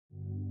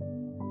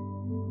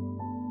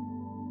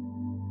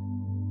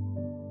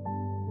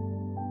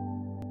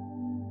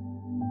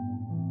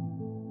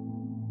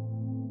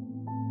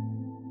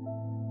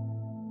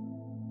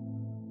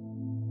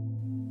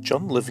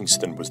John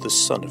Livingstone was the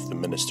son of the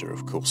minister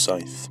of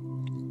Coolsyth.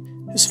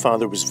 His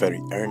father was very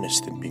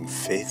earnest in being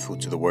faithful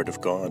to the Word of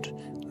God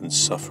and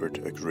suffered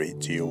a great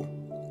deal.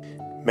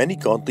 Many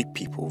godly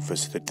people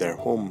visited their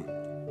home,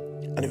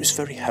 and it was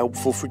very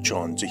helpful for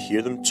John to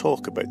hear them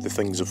talk about the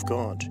things of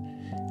God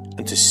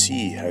and to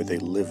see how they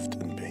lived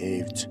and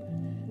behaved.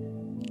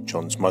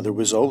 John's mother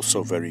was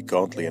also very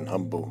godly and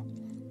humble.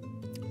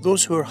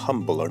 Those who are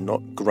humble are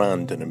not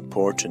grand and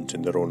important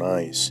in their own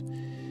eyes.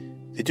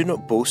 They do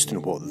not boast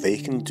in what they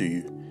can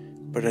do,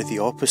 but are the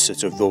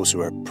opposite of those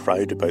who are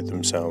proud about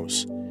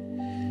themselves.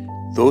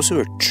 Those who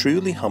are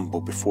truly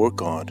humble before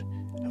God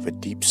have a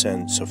deep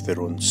sense of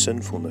their own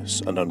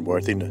sinfulness and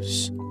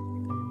unworthiness.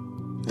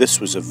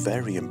 This was a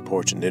very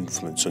important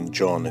influence on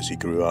John as he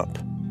grew up.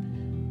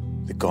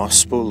 The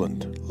gospel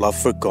and love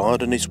for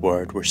God and His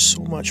Word were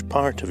so much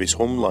part of his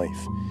home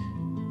life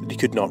that he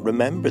could not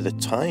remember the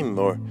time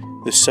or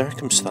the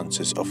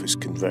circumstances of his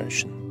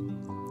conversion.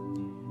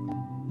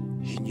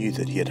 He knew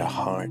that he had a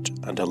heart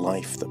and a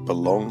life that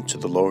belonged to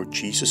the Lord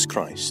Jesus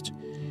Christ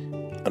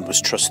and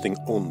was trusting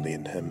only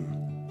in Him.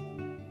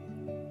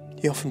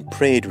 He often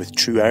prayed with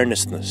true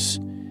earnestness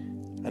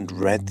and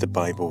read the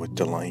Bible with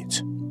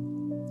delight.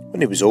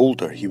 When he was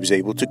older, he was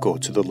able to go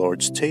to the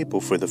Lord's table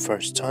for the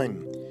first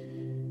time.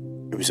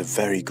 It was a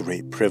very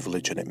great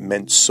privilege, and it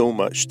meant so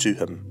much to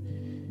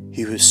him.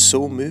 He was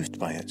so moved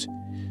by it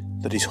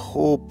that his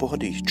whole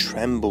body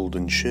trembled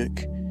and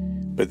shook.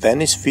 But then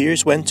his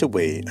fears went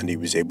away, and he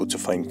was able to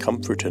find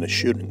comfort and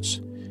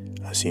assurance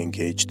as he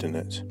engaged in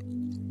it.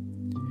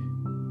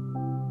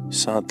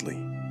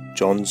 Sadly,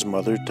 John's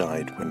mother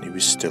died when he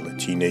was still a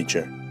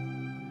teenager.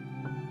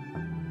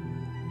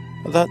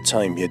 At that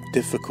time, he had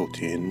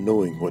difficulty in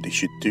knowing what he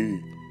should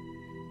do.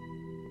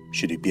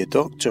 Should he be a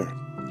doctor?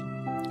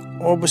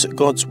 Or was it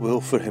God's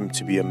will for him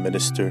to be a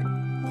minister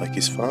like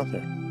his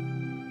father?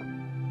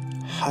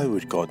 How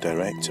would God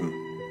direct him?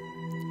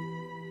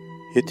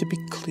 He had to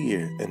be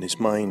clear in his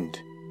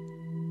mind.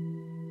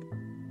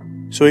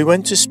 So he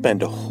went to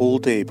spend a whole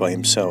day by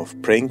himself,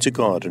 praying to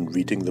God and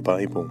reading the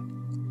Bible.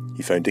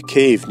 He found a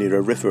cave near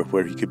a river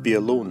where he could be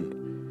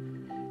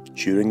alone.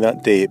 During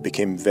that day, it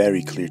became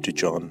very clear to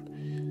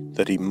John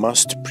that he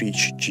must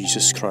preach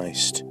Jesus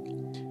Christ,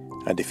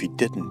 and if he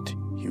didn't,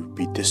 he would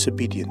be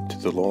disobedient to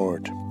the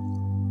Lord.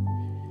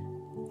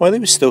 While he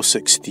was still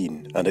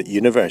 16 and at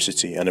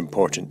university, an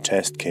important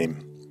test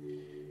came.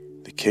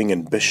 The king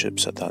and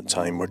bishops at that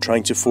time were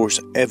trying to force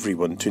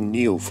everyone to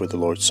kneel for the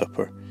Lord's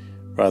Supper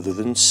rather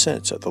than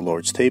sit at the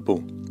Lord's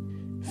table.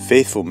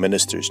 Faithful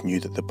ministers knew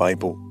that the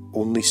Bible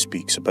only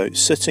speaks about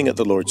sitting at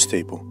the Lord's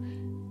table,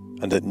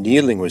 and that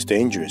kneeling was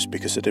dangerous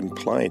because it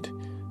implied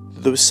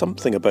that there was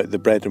something about the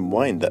bread and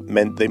wine that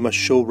meant they must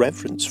show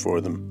reverence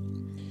for them.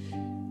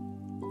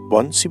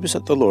 Once he was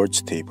at the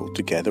Lord's table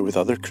together with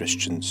other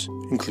Christians,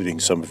 including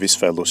some of his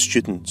fellow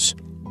students.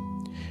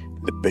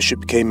 The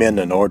bishop came in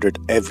and ordered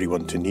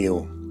everyone to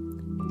kneel.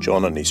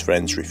 John and his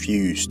friends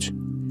refused.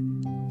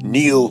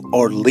 "Kneel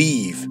or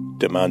leave,"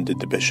 demanded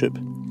the bishop.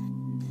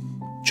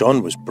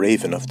 John was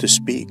brave enough to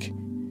speak.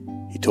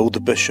 He told the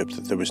bishop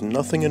that there was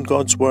nothing in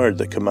God's word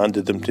that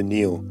commanded them to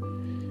kneel,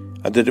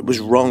 and that it was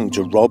wrong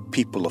to rob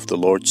people of the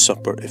Lord's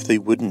Supper if they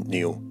wouldn't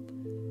kneel.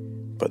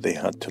 But they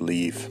had to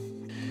leave.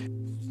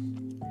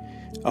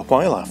 A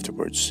while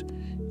afterwards,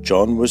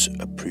 John was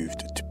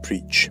approved to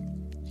preach.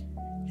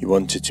 He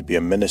wanted to be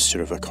a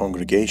minister of a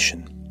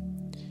congregation,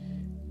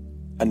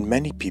 and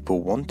many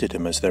people wanted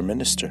him as their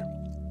minister.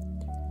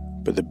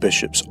 But the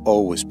bishops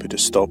always put a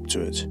stop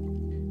to it.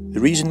 The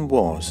reason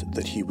was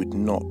that he would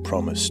not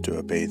promise to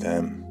obey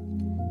them.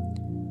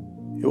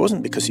 It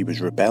wasn't because he was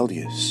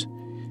rebellious,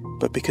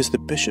 but because the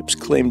bishops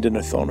claimed in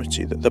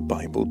authority that the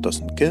Bible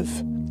doesn't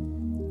give.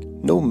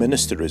 No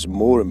minister is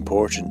more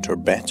important or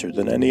better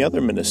than any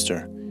other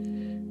minister.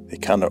 They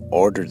cannot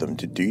order them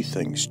to do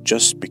things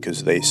just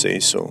because they say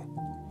so.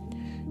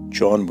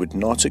 John would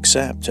not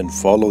accept and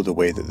follow the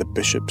way that the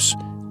bishops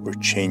were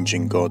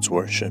changing God's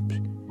worship.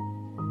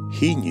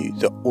 He knew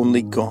that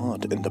only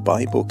God in the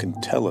Bible can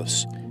tell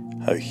us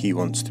how He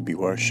wants to be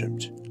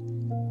worshipped.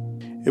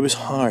 It was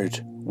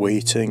hard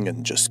waiting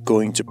and just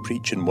going to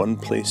preach in one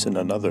place and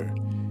another,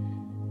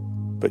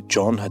 but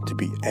John had to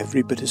be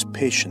every bit as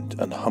patient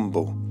and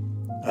humble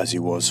as he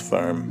was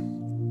firm.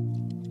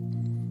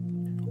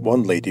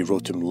 One lady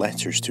wrote him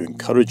letters to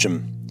encourage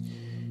him.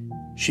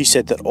 She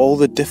said that all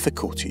the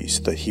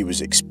difficulties that he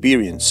was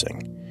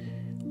experiencing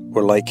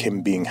were like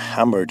him being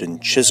hammered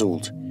and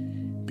chiselled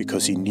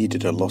because he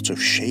needed a lot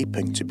of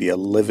shaping to be a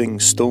living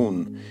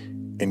stone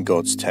in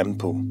God's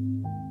temple.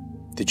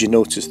 Did you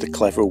notice the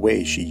clever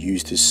way she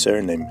used his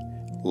surname,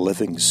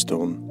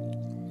 Livingstone?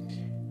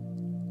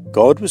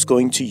 God was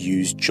going to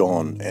use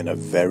John in a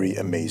very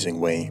amazing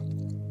way.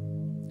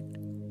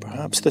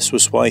 Perhaps this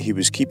was why He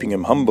was keeping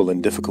him humble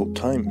in difficult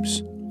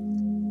times.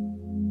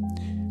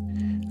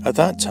 At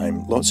that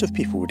time, lots of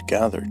people would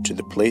gather to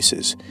the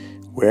places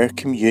where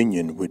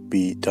communion would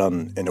be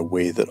done in a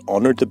way that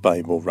honoured the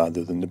Bible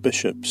rather than the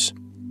bishops.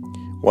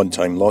 One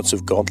time, lots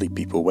of godly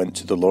people went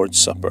to the Lord's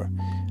Supper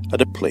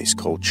at a place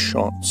called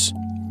Shots.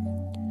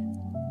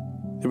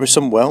 There were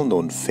some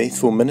well-known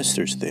faithful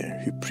ministers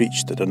there who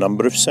preached at a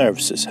number of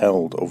services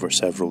held over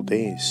several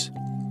days.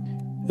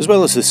 As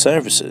well as the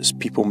services,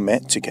 people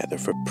met together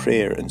for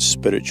prayer and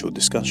spiritual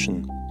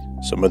discussion.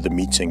 Some of the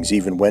meetings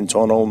even went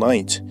on all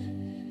night.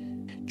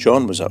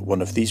 John was at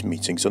one of these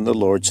meetings on the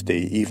Lord's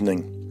Day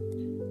evening.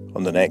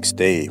 On the next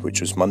day, which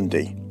was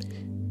Monday,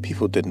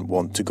 people didn't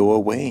want to go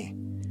away.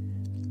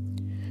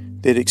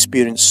 They had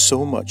experienced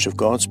so much of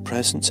God's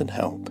presence and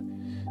help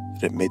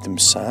that it made them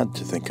sad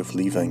to think of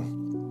leaving.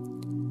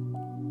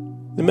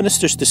 The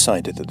ministers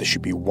decided that there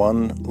should be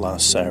one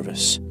last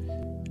service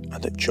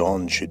and that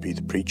John should be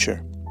the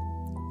preacher.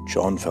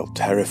 John felt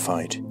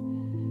terrified.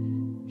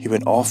 He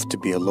went off to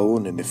be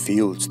alone in the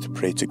fields to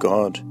pray to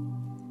God.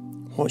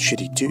 What should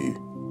he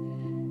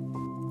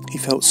do? He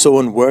felt so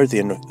unworthy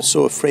and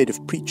so afraid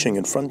of preaching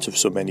in front of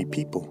so many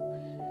people.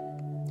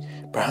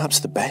 Perhaps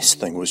the best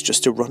thing was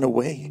just to run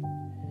away.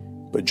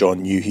 But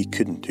John knew he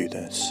couldn't do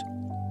this.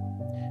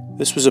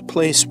 This was a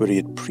place where he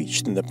had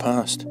preached in the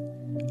past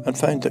and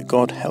found that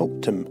God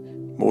helped him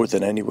more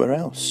than anywhere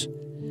else.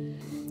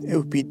 It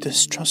would be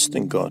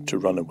distrusting God to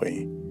run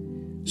away.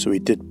 So he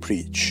did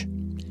preach,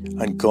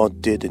 and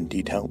God did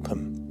indeed help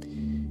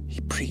him.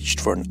 He preached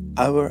for an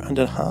hour and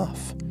a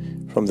half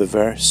from the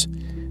verse,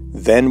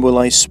 "Then will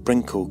I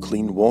sprinkle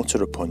clean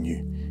water upon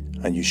you,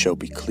 and you shall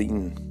be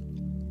clean."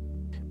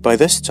 By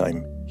this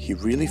time, he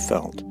really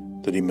felt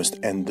that he must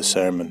end the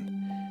sermon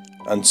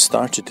and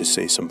started to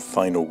say some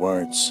final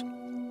words.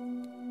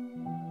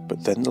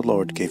 But then the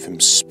Lord gave him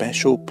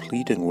special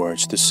pleading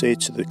words to say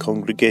to the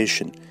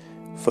congregation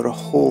for a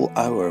whole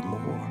hour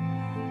more.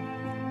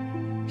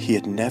 He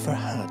had never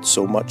had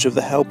so much of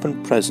the help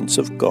and presence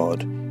of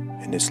God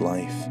in his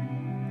life.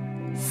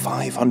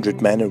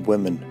 500 men and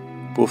women,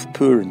 both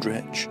poor and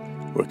rich,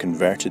 were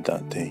converted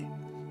that day.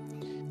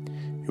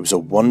 It was a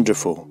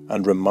wonderful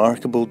and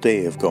remarkable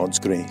day of God's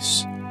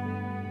grace.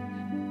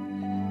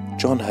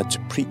 John had to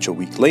preach a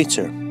week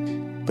later,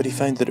 but he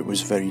found that it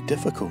was very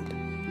difficult.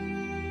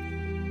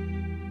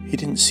 He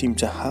didn't seem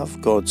to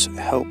have God's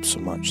help so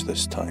much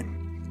this time.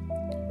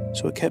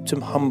 So it kept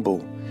him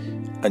humble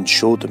and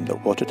showed him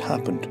that what had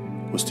happened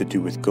was to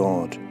do with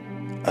God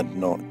and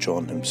not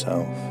John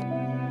himself.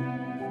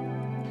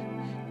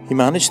 He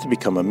managed to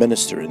become a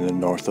minister in the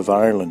north of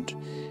Ireland,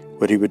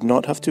 where he would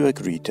not have to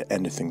agree to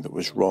anything that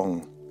was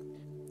wrong.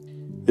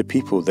 The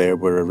people there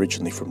were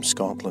originally from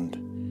Scotland,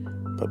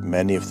 but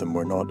many of them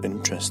were not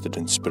interested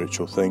in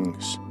spiritual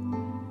things.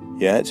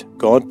 Yet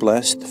God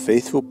blessed the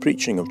faithful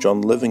preaching of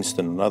John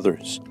Livingstone and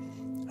others,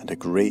 and a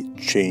great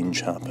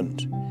change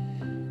happened.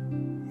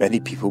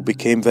 Many people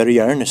became very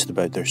earnest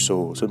about their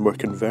souls and were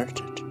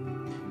converted.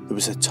 There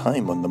was a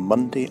time on the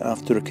Monday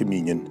after a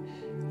communion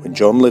when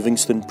John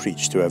Livingstone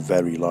preached to a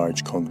very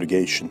large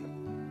congregation.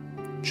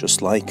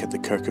 Just like at the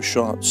Kirk of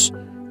Shotts,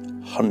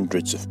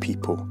 hundreds of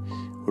people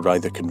were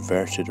either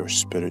converted or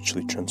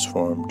spiritually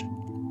transformed.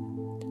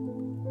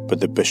 But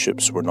the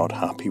bishops were not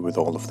happy with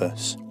all of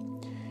this.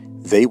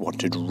 They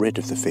wanted rid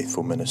of the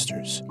faithful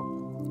ministers,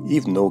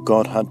 even though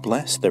God had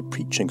blessed their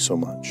preaching so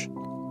much.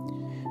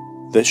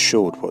 This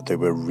showed what they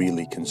were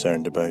really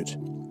concerned about.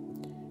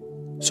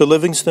 So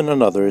Livingstone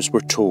and others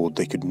were told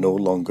they could no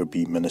longer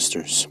be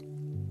ministers.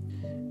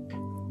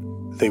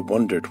 They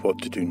wondered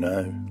what to do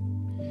now.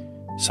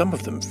 Some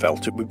of them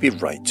felt it would be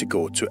right to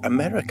go to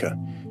America,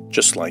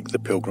 just like the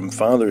Pilgrim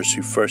Fathers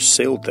who first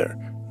sailed there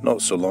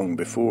not so long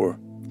before.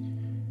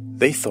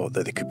 They thought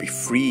that they could be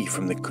free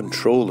from the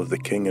control of the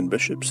king and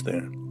bishops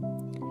there.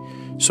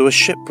 So a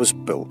ship was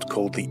built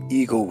called the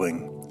Eagle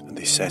Wing, and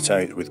they set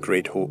out with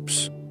great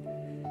hopes.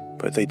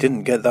 But they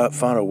didn't get that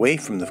far away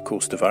from the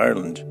coast of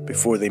Ireland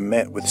before they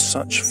met with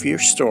such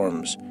fierce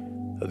storms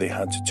that they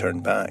had to turn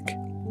back.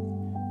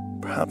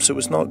 Perhaps it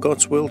was not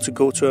God's will to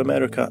go to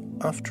America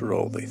after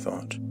all, they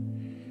thought.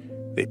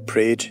 They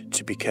prayed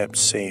to be kept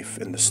safe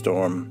in the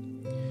storm.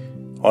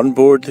 On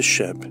board the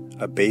ship,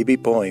 a baby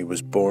boy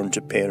was born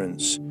to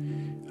parents,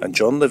 and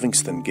John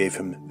Livingstone gave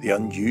him the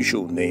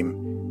unusual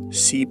name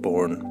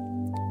Seaborn.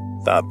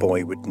 That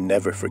boy would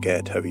never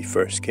forget how he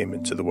first came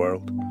into the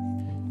world.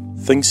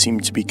 Things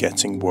seemed to be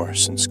getting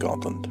worse in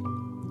Scotland.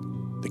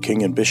 The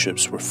king and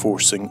bishops were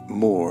forcing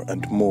more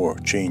and more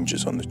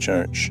changes on the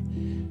church.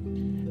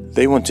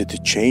 They wanted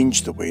to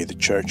change the way the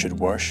church had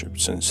worshipped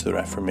since the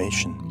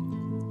Reformation.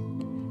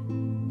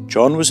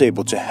 John was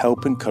able to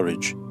help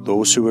encourage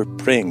those who were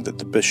praying that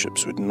the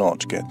bishops would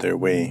not get their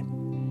way.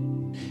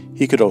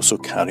 He could also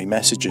carry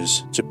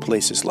messages to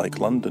places like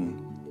London.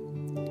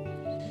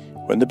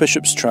 When the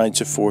bishops tried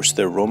to force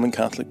their Roman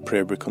Catholic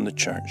prayer book on the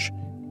church,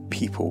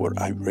 people were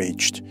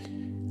outraged.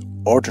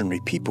 Ordinary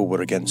people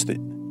were against it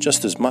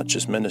just as much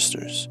as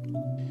ministers.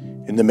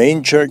 In the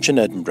main church in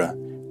Edinburgh,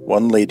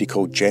 one lady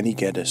called Jenny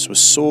Geddes was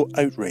so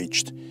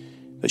outraged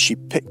that she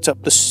picked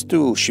up the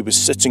stool she was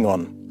sitting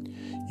on.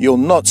 "You'll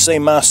not say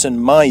Mass in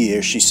my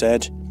ear," she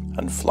said,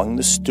 and flung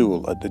the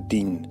stool at the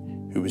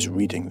dean who was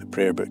reading the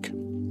prayer book.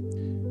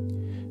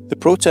 The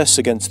protests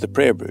against the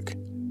prayer book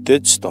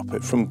did stop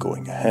it from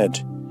going ahead.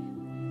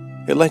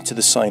 It led to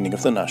the signing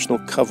of the National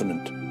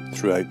Covenant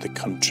throughout the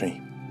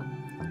country.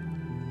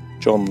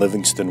 John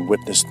Livingstone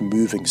witnessed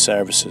moving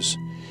services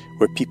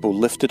where people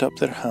lifted up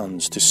their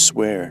hands to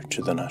swear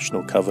to the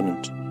National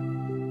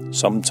Covenant.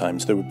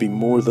 Sometimes there would be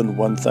more than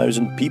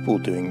 1,000 people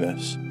doing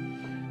this.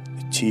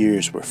 The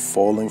tears were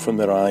falling from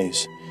their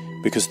eyes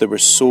because they were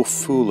so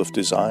full of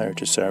desire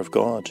to serve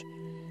God.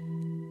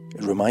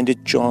 It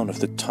reminded John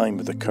of the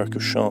time of the Kirk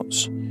of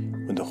Shotts,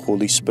 when the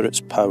Holy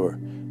Spirit's power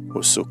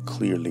was so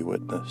clearly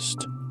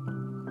witnessed.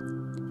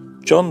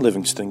 John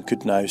Livingstone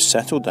could now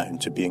settle down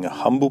to being a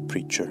humble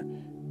preacher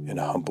in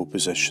a humble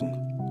position.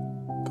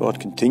 God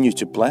continued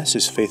to bless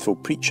his faithful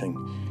preaching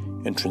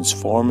in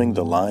transforming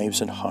the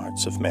lives and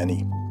hearts of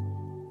many.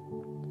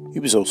 He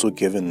was also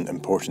given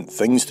important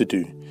things to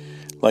do,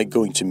 like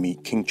going to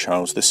meet King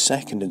Charles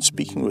II and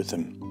speaking with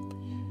him.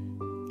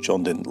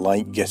 John didn't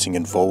like getting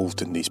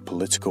involved in these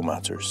political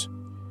matters.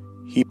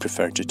 He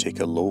preferred to take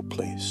a low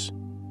place.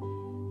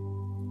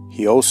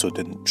 He also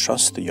didn't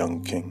trust the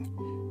young king,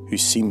 who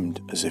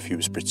seemed as if he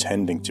was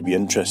pretending to be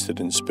interested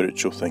in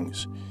spiritual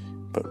things,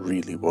 but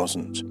really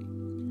wasn't.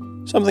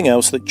 Something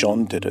else that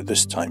John did at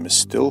this time is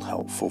still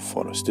helpful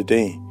for us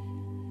today.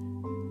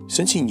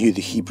 Since he knew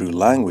the Hebrew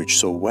language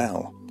so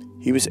well,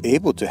 he was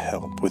able to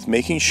help with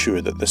making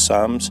sure that the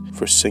Psalms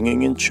for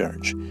singing in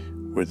church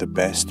were the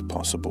best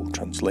possible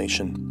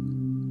translation.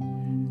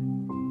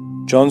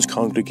 John's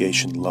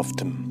congregation loved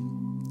him,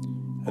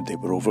 and they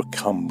were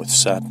overcome with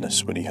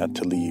sadness when he had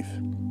to leave.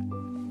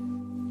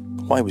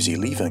 Why was he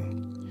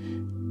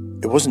leaving?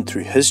 It wasn't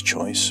through his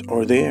choice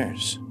or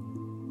theirs.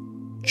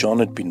 John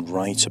had been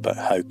right about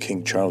how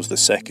King Charles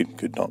II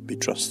could not be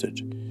trusted.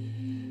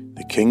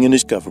 The king and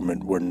his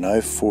government were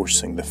now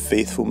forcing the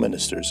faithful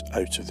ministers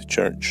out of the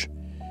church.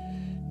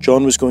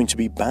 John was going to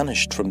be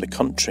banished from the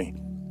country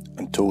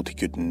and told he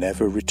could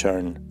never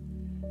return.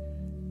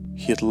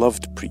 He had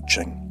loved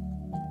preaching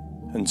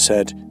and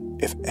said,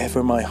 "If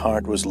ever my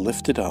heart was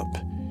lifted up,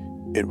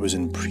 it was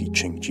in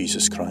preaching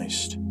Jesus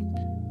Christ."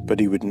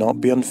 But he would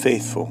not be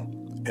unfaithful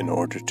in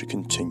order to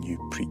continue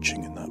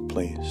preaching in that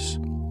place.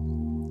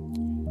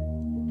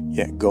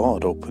 Yet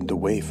God opened the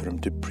way for him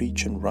to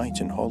preach and write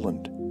in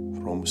Holland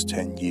for almost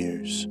 10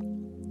 years.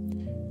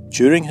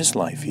 During his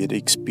life he had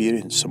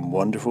experienced some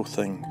wonderful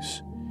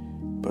things,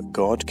 but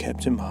God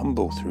kept him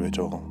humble through it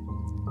all.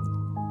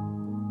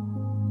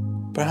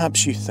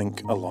 Perhaps you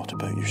think a lot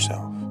about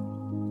yourself.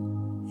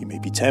 You may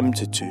be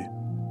tempted to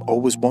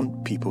always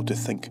want people to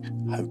think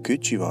how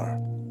good you are.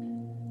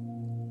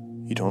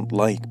 You don't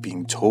like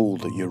being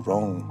told that you're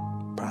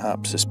wrong,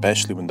 perhaps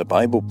especially when the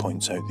Bible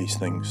points out these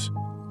things.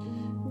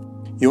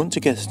 You want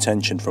to get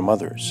attention from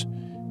others,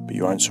 but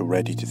you aren't so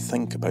ready to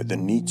think about the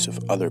needs of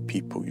other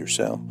people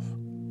yourself.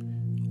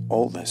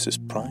 All this is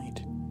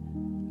pride.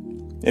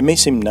 It may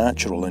seem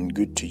natural and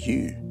good to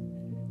you,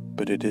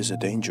 but it is a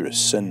dangerous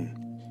sin.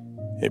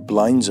 It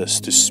blinds us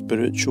to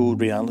spiritual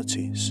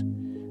realities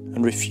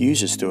and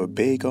refuses to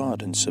obey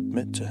God and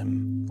submit to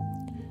Him.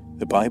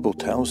 The Bible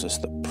tells us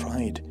that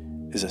pride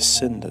is a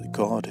sin that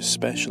God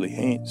especially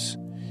hates,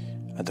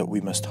 and that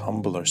we must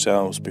humble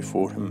ourselves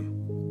before Him.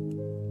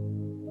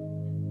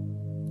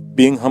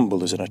 Being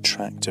humble is an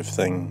attractive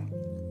thing.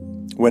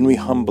 When we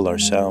humble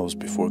ourselves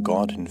before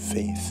God in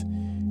faith,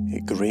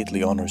 it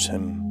greatly honours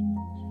Him.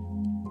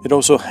 It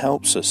also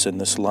helps us in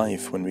this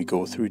life when we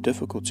go through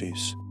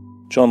difficulties.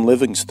 John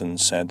Livingstone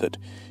said that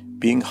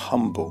being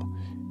humble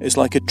is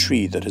like a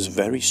tree that has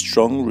very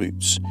strong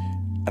roots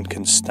and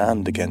can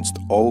stand against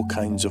all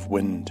kinds of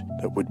wind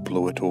that would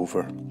blow it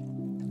over.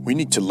 We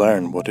need to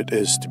learn what it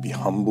is to be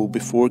humble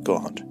before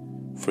God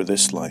for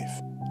this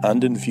life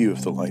and in view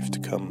of the life to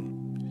come.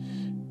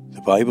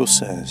 The Bible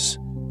says,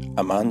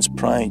 "A man's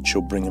pride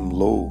shall bring him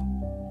low,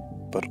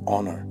 but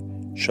honour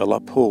shall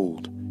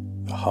uphold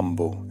the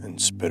humble in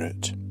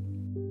spirit."